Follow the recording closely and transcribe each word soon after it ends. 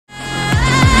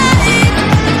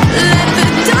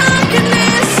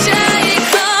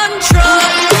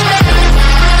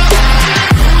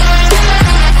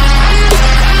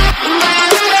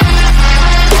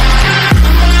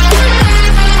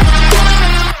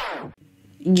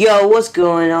Yo, what's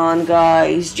going on,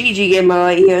 guys? GG Gamer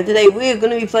right here. Today we're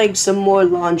gonna be playing some more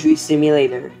Laundry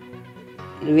Simulator.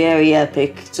 Very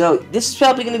epic. So this is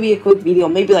probably gonna be a quick video,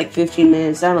 maybe like 15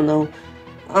 minutes. I don't know.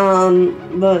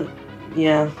 But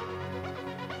yeah.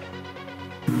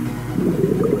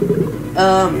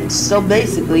 So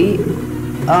basically,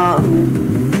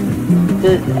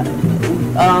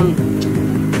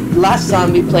 last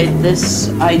time we played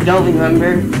this, I don't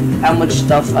remember how much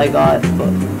stuff I got, but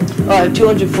I have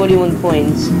 241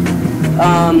 coins.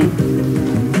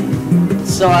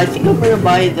 So I think I'm gonna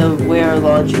buy the Wear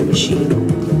Laundry machine.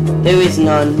 There is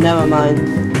none, never mind.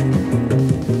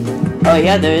 Oh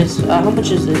yeah, there is. How much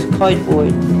is this?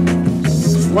 Cardboard.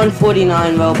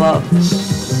 149 Robux.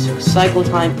 Cycle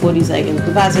time 40 seconds.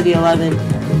 Capacity 11.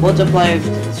 Multiplier,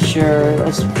 sure.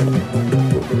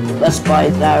 Let's buy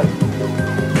that.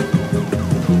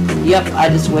 Yep, I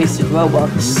just wasted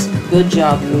Robux. Good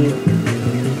job, me.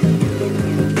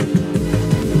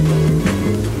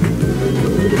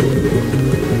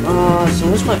 So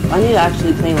what's I need to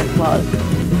actually play my plug.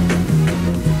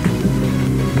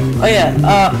 Oh yeah,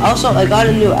 also I got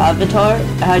a new avatar.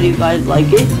 How do you guys like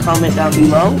it? Comment down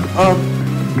below.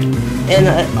 And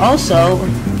also,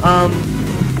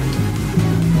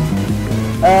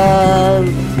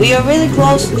 we are really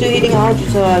close to hitting 100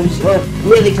 subscribers, or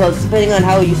really close, depending on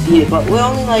how you see it, but we're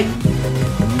only like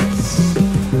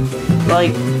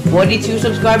 42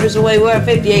 subscribers away. We're at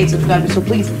 58 subscribers, so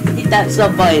please hit that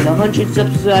sub button. 100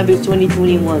 subscribers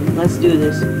 2021. Let's do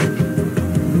this.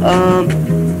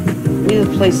 We need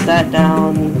to place that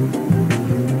down.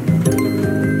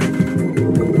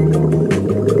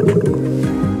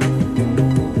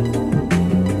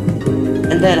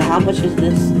 And then how much is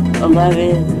this?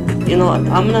 11. You know what?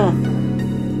 I'm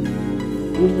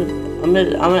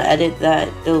gonna edit that.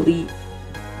 Delete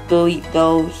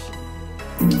those.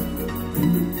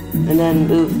 And then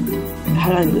move. How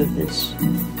do I move this?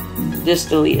 Just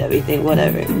delete everything,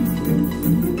 whatever.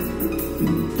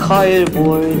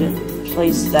 Cardboard.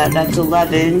 Place that. That's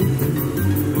 11.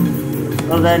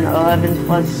 And then 11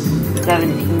 plus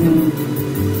 17.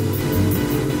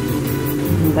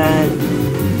 And then.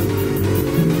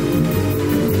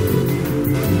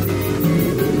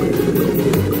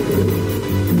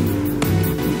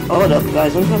 Hold up,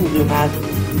 guys. I'm trying to do math.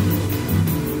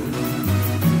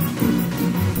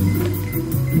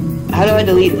 How do I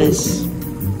delete this?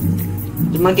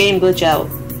 Did my game glitch out?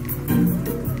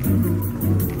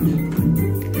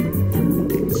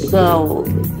 So,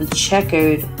 the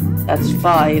checkered, that's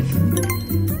 5.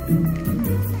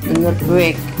 And the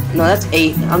brick, no, that's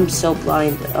 8. I'm so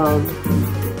blind.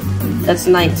 That's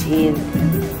 19.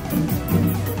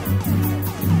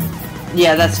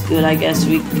 Yeah, that's good, I guess.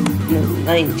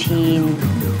 19.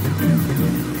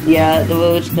 Yeah,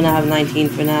 we're just gonna have 19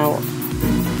 for now.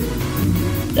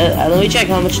 Let me check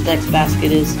how much the next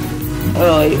basket is.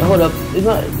 Oh wait, hold up. It's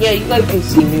not, yeah, you guys can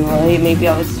see me, right? Maybe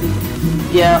I was too...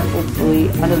 Yeah, hopefully.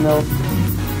 I don't know.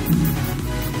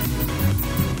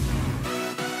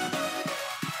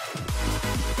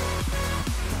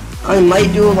 I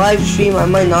might do a live stream. I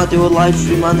might not do a live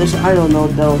stream on this. I don't know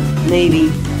though.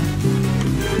 Maybe.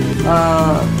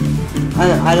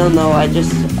 I don't know. I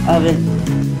just haven't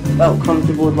felt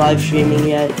comfortable with live streaming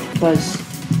yet, because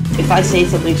if I say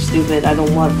something stupid, I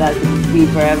don't want that to be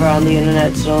forever on the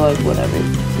internet, so like, whatever.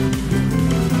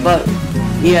 But,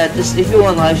 yeah, just, if you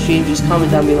want live stream, just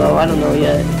comment down below. I don't know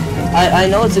yet. I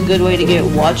know it's a good way to get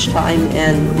watch time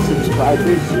and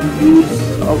subscribers and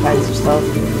views, all kinds of stuff.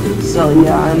 So,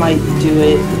 yeah, I might do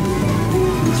it.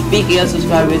 Speaking of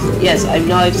subscribers, yes, I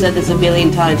know I've said this a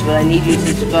million times, but I need you to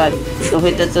subscribe. So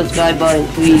hit that subscribe button,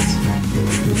 please.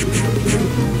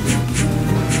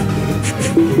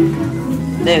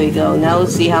 There we go. Now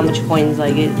let's see how much coins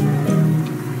I get.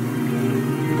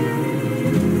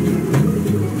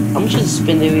 How much does a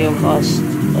spin the wheel cost?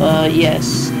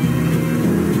 Yes.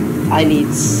 I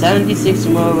need 76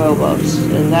 more Robux.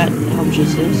 And that, how much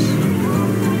is this?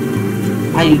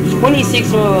 I need 26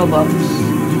 more Robux.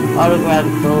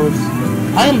 Autographed clothes.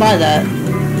 I can buy that.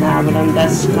 Nah, but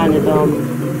that's kind of dumb.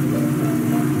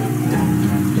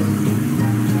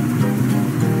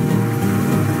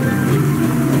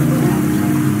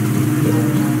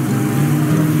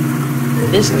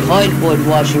 This cardboard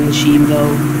washing machine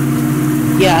though.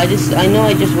 Yeah, I know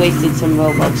I just wasted some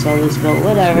Robux on this, but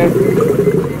whatever.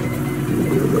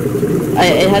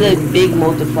 It had a big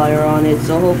multiplier on it,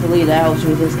 so hopefully that helps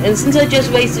with this. And since I just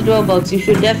wasted Robux, you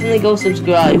should definitely go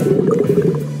subscribe.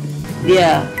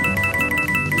 Yeah.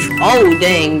 Oh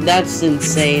dang, that's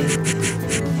insane.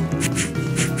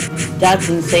 That's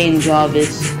insane,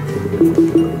 Jarvis.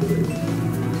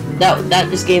 That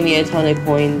just gave me a ton of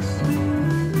coins.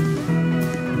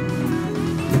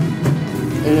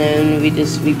 And then we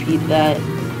just repeat that.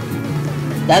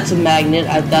 That's a magnet.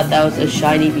 I thought that was a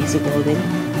shiny piece of clothing.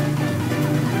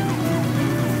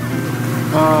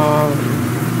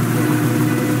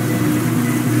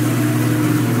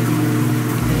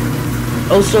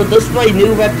 Also, does my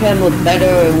new webcam look better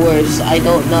or worse? I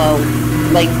don't know.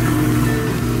 Like,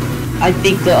 I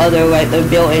think the other the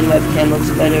built-in webcam looks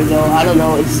better though. I don't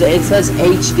know. It says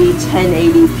HD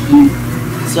 1080p.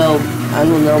 So I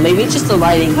don't know. Maybe it's just the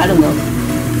lighting. I don't know.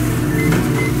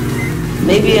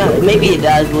 Maybe it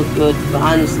does look good, but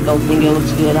I just don't think it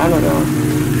looks good. I don't know.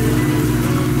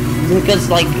 Because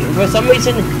like for some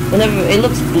reason, whenever it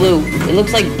looks blue, it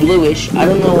looks like bluish. I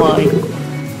don't know why.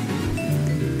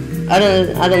 I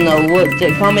don't know.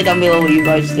 Comment down below what you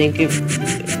guys think. If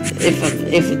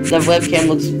the webcam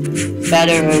looks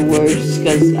better or worse,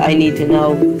 because I need to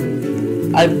know.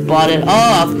 I bought it.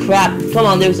 Oh crap! Come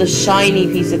on, there was a shiny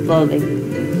piece of clothing,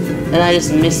 and I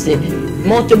just missed it.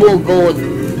 Multiple gold,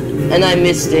 and I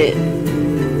missed it.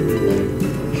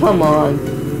 Come on.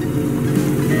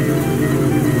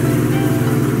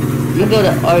 I'm gonna go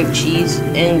to Archie's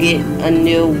and get a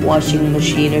new washing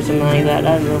machine or something like that.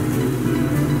 I don't know.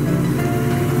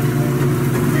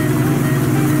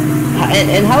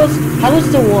 And how is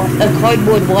the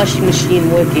cardboard washing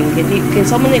machine working? Can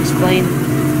someone explain?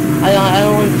 I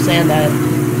don't understand that.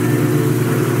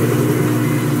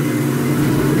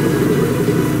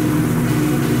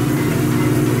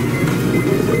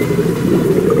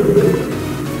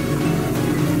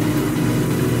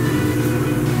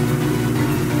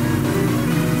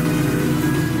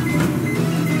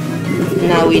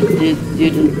 Now we do the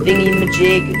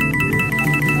thingy-majig.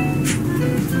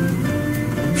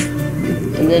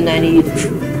 And then I need...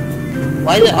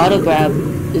 Why the auto grab?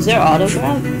 Is there auto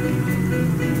grab?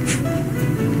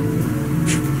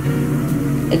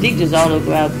 I think there's auto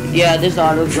grab. Yeah, there's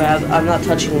auto grab. I'm not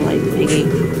touching my thingy.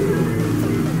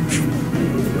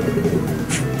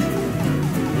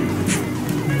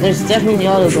 There's definitely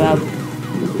auto grab.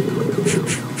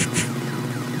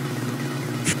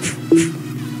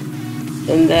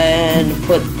 And then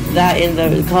put that in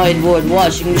the cardboard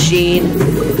washing machine.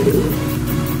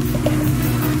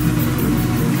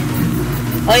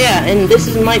 Oh yeah, and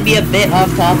might be a bit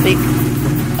off topic,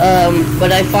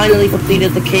 but I finally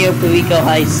completed the Cayo Perico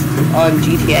heist on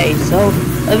GTA, so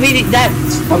a video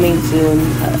that's coming soon.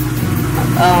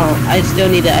 I still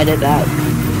need to edit that.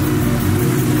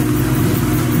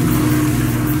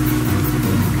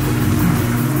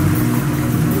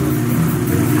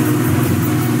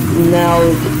 Now,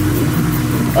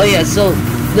 oh yeah, so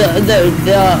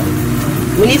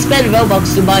when you spend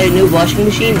Robux to buy a new washing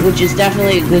machine, which is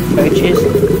definitely a good purchase,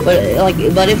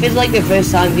 but if it's like your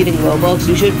first time getting Robux,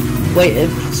 you should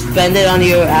spend it on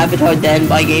your avatar, then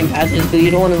buy game passes, because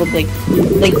you don't want to look like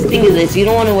the thing is this, you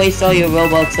don't want to waste all your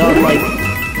Robux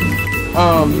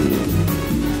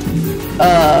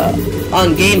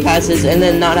on game passes and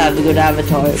then not have a good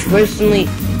avatar. Personally,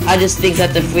 I just think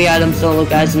that the free items don't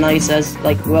look as nice as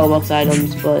like Robux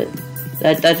items, but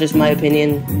that's just my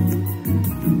opinion.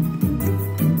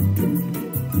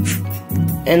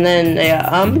 And then, yeah,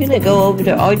 I'm gonna go over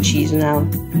to Archie's now.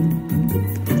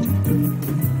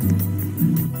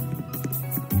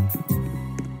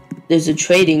 There's a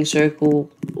trading circle.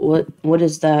 What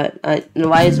is that?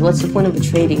 What's the point of a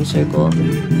trading circle?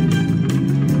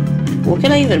 What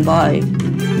can I even buy?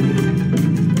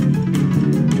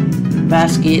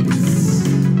 Baskets.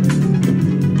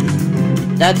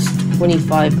 That's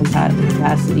 25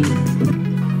 capacity.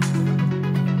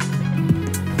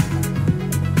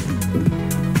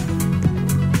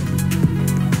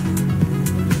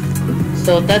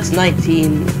 So that's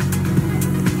 19.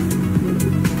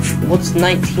 What's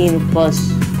 19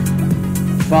 plus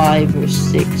 5 or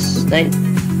 6?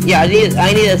 Yeah, I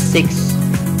need a 6.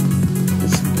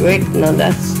 This brick? No,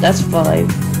 that's 5.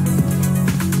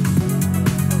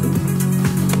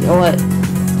 You know what?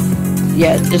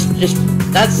 Yeah, just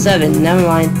that's 7. Never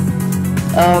mind.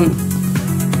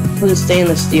 Put the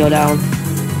stainless steel down.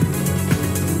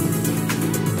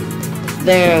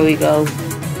 There we go.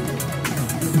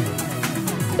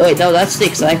 Oh, wait, no, that's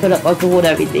 6. I could hold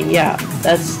everything. Yeah,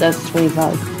 that's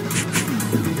 25.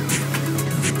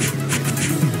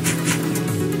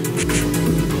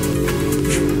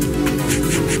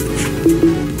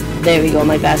 There we go.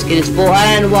 My basket is full.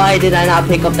 And why did I not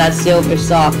pick up that silver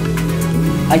sock?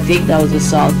 I think that was a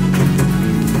sock.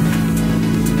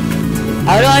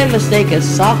 How do I mistake a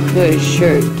sock for a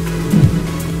shirt?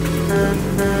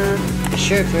 A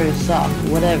shirt for a sock,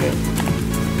 whatever.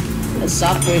 A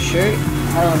sock for a shirt?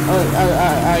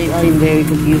 I'm very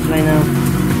confused right now.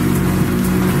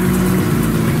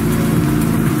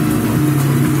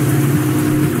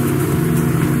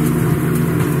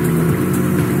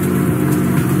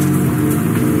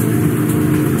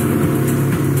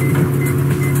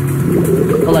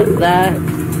 that.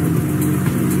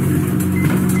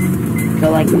 Go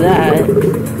like that.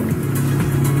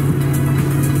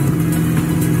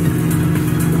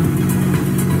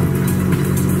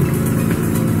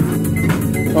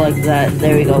 Go like that.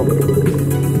 There we go.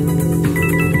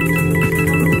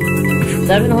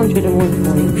 701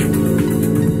 points.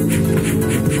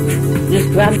 Just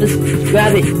grab this.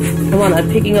 Grab it. Come on, I'm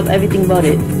picking up everything but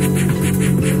it.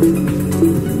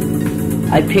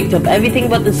 I picked up everything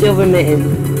but the silver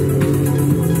mitten.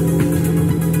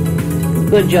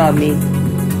 Good job, me.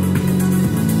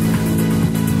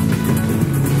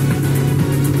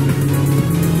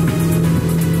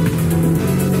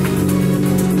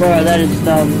 Bro, that is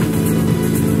dumb.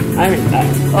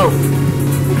 Oh.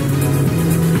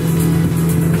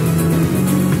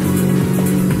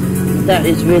 That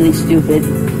is really stupid.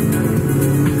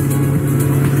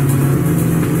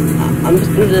 I'm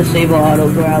just gonna disable auto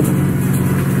grab.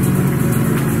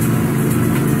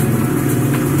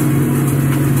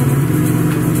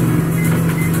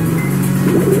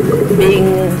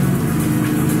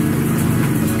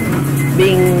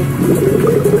 Bing.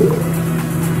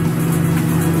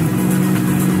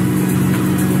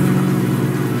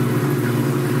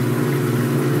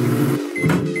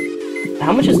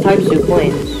 How much is times 2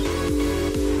 coins?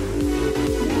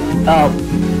 Oh,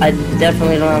 I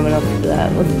definitely don't have enough for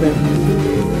that. What's this?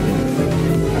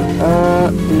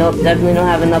 Nope, definitely don't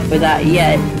have enough for that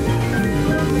yet.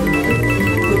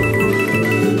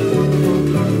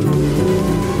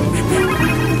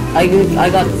 I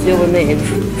got the silver mitten.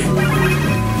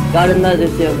 Got another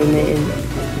silver mitten.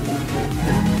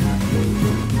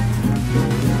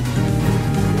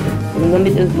 And let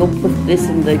me just go put this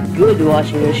in the good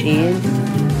washing machine.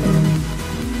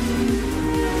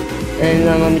 And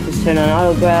then let me just turn on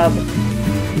auto grab.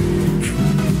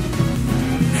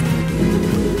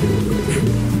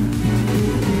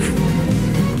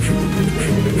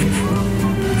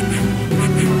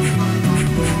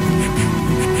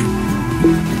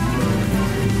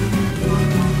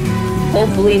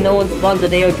 Hopefully no one spawns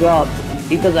an airdrop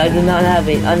because I do not have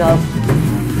enough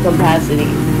capacity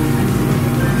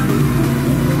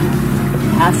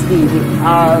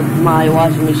of my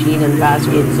washing machine and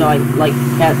basket, so I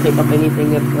can't pick up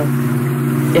anything if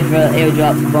an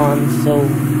airdrop spawns. So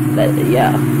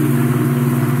yeah,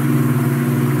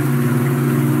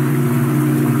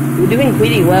 we're doing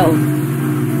pretty well.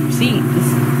 See,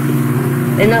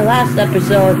 in the last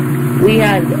episode we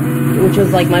had, which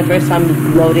was like my first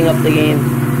time loading up the game,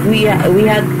 we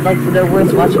had like the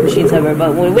worst washing machines ever.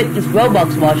 But with this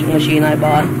Roblox washing machine I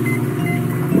bought,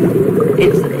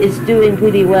 it's doing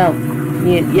pretty well.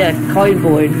 Yeah,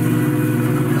 cardboard.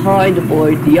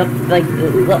 Yup, like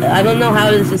I don't know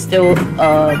how this is still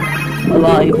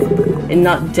alive and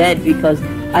not dead, because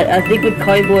I think when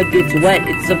cardboard gets wet,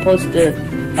 it's supposed to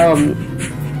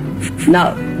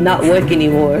not work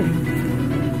anymore.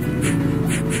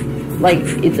 Like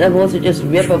it's supposed to just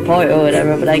rip apart or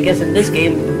whatever. But I guess in this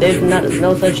game, there's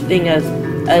no such thing as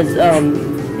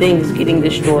things getting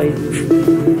destroyed.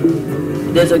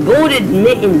 There's a golden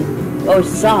mitten or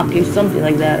sock or something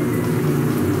like that.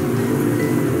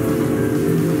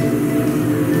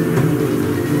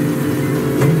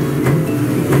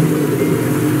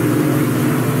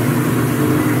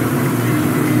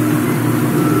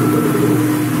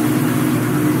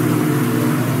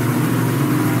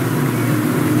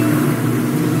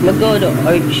 Let's go to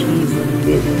Archie's and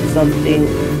get something.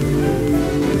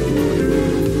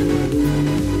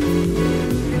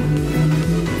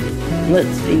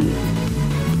 Let's see.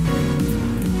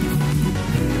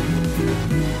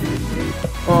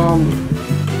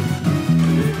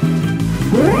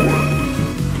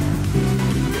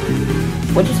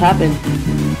 What just happened?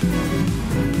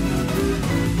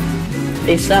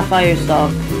 A sapphire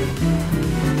sock.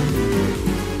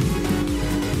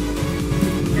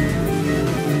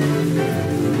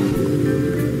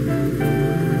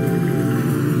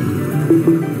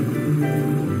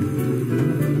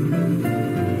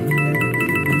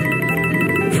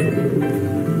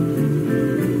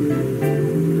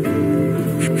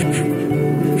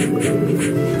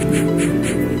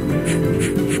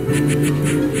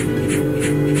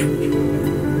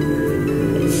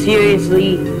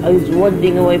 Seriously, I was one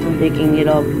thing away from picking it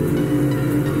up.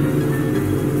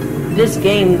 This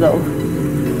game, though.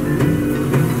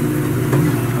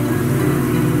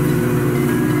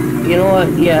 You know what?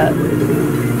 Yeah.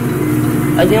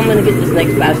 I think I'm gonna get this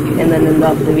next basket and then end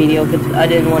off the video, because I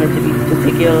didn't want it to be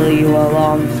particularly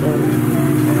long, so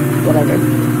whatever.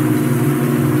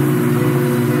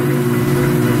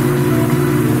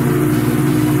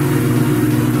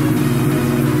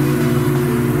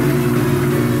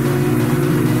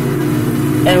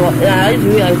 Yeah, I just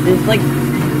realized there's like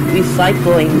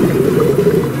recycling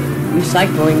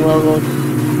logos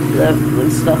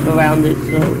and stuff around it,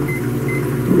 so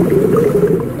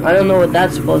I don't know what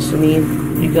that's supposed to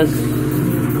mean, because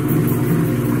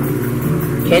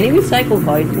can you recycle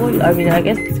cardboard? I mean, I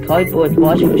guess cardboard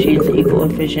washing machines are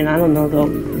eco-efficient, I don't know though.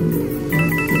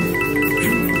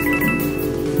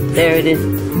 There it is.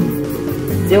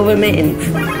 Silver mitten.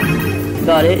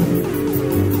 Got it.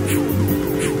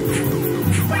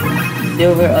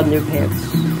 Silver underpants.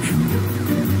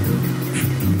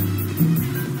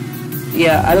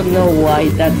 Yeah, I don't know why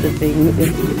that's a thing.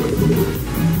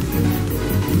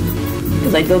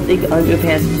 Because I don't think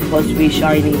underpants is supposed to be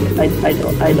shiny. I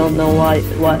don't know why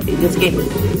this game.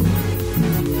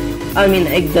 I mean,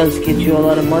 it does get you a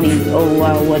lot of money. Oh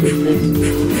wow, what is this?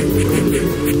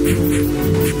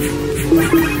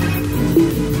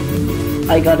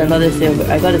 I got another silver.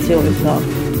 I got a silver sock.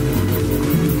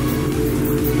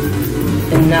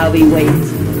 And now we wait.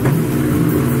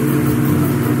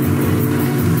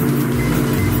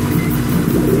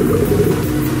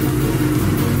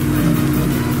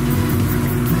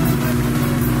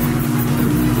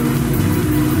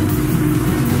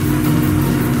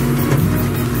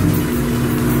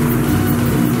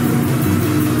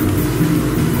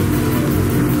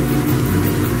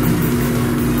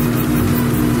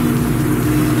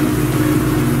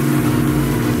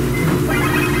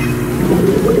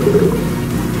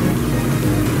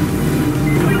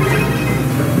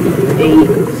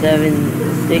 Seven,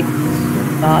 6,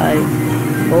 5,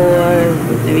 4,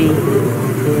 3, 2,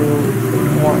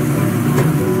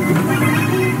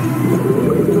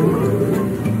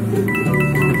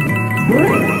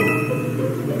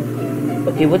 1.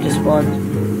 Okay, what just spawned?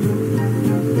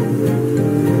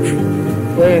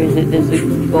 Where is it? There's a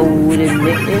golden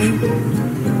mitten.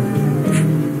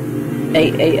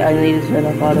 Hey, I need to set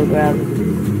up auto grab.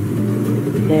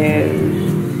 There's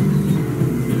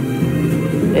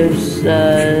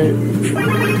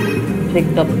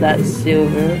picked up that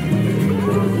silver.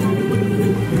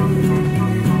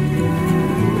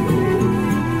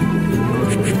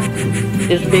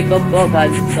 Just pick up all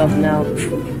kinds of stuff now.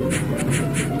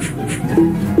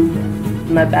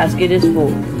 My basket is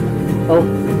full. Oh,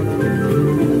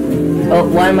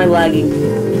 why am I lagging?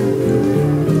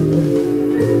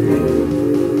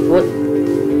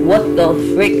 What the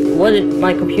frick?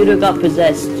 My computer got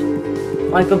possessed.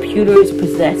 My computer is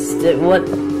possessed. What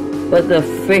the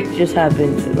frick just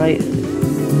happened, right?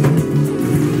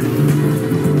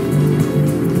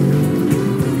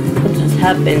 What just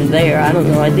happened there? I don't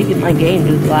know. I think my game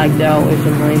just lagged out or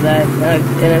something like that.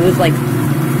 And it was like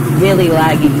really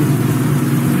laggy.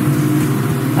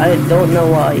 I don't know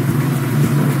why.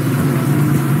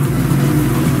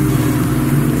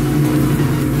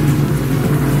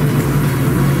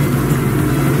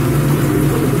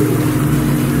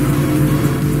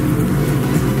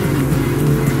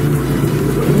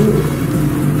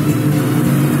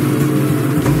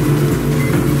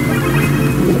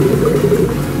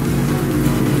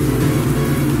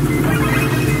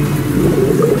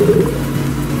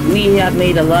 We have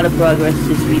made a lot of progress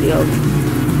this video.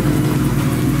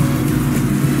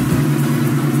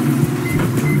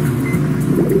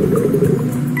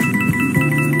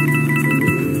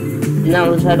 Now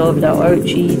let's head over to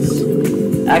Archie's.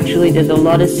 Actually, there's a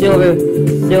lot of silver.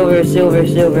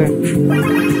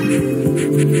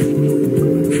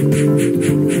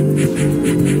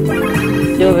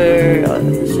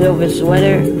 Silver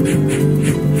sweater.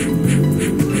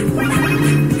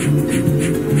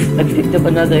 I picked up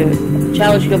another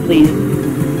challenge completed.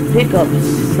 Pick up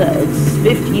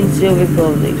 15 silver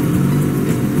clothing.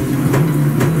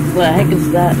 What the heck does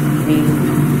that mean?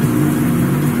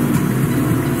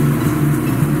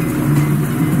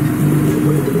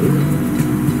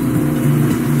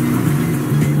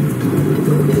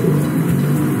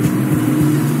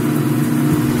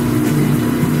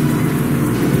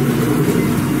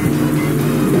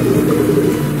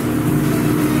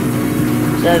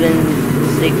 Seven,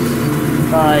 6,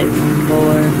 5,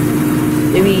 4,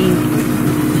 3,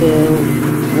 2,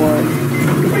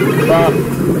 1. Bump.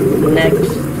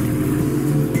 Next.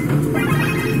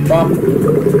 Bump.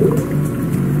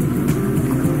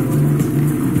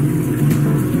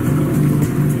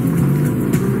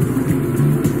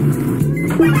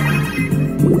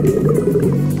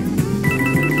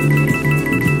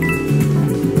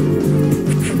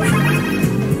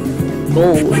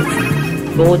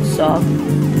 Gold sock.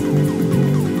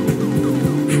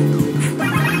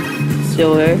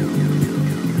 Silver.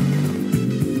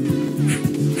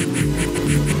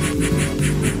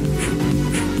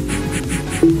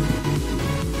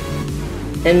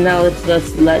 And now let's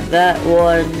just let that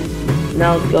one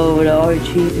Now let's go over to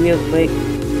Archie real quick.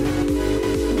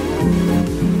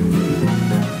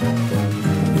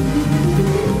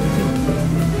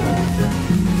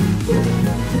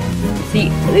 See,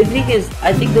 the thing is,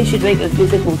 I think they should make a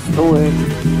physical store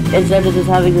instead of just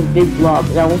having this big block.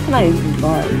 Now, what can I even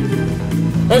buy?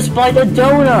 Let's buy the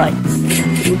donuts.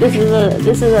 This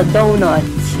is a donut.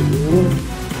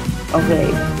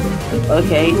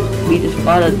 Okay, we just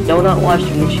bought a donut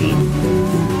washing machine.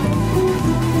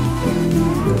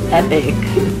 Epic.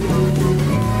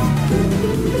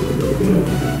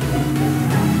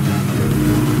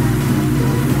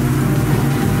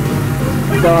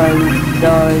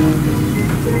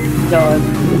 Done.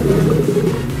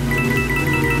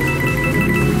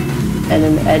 And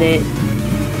then edit.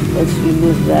 Let's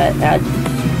remove that. Add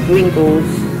sprinkles.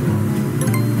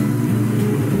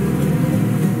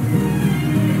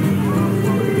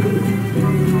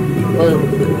 Well,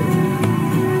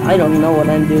 I don't know what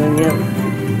I'm doing yet.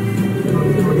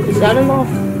 Is that enough?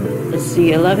 Let's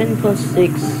see, 11 plus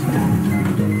 6.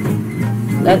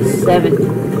 That's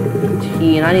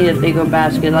 17. I need a bigger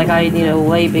basket. Like, I need a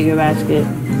way bigger basket.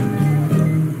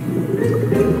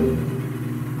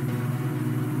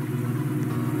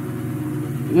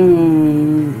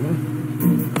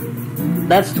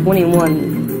 That's 21.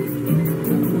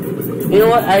 You know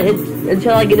what?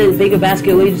 Until I get a bigger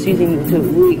basket, we're just using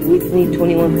we just need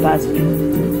 21 capacity.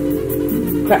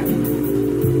 Crap.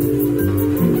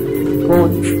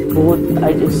 Gold.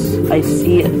 I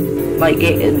see it. My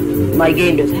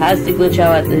game just has to glitch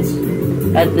out at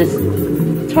this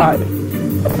time.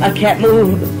 I can't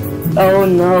move. Oh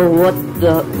no! What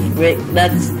the frick?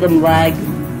 That's the lag.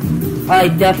 I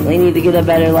definitely need to get a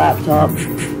better laptop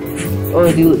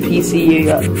or do a PC.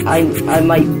 I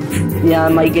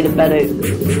might get a better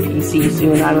PC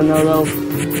soon. I don't know though,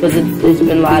 because it's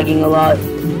been lagging a lot.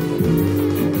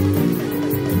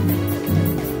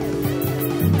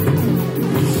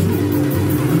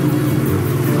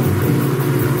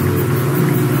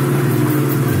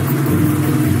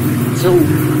 So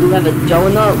we have a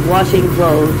donut washing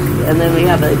clothes, and then we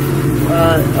have a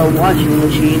washing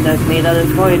machine that's made out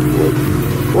of cardboard.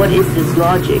 What is this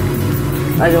logic?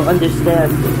 I don't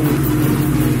understand.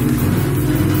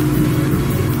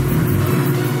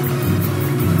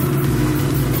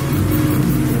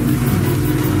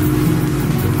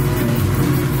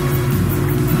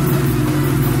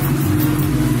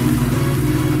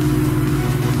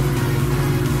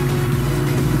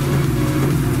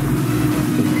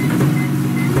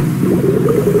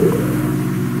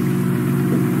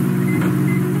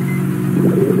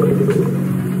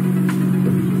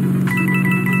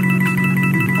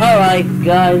 Alright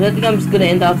guys, I think I'm just gonna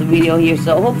end off the video here,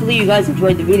 so hopefully you guys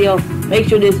enjoyed the video. Make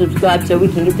sure to subscribe so we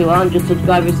can get to 100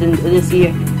 subscribers in this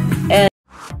year.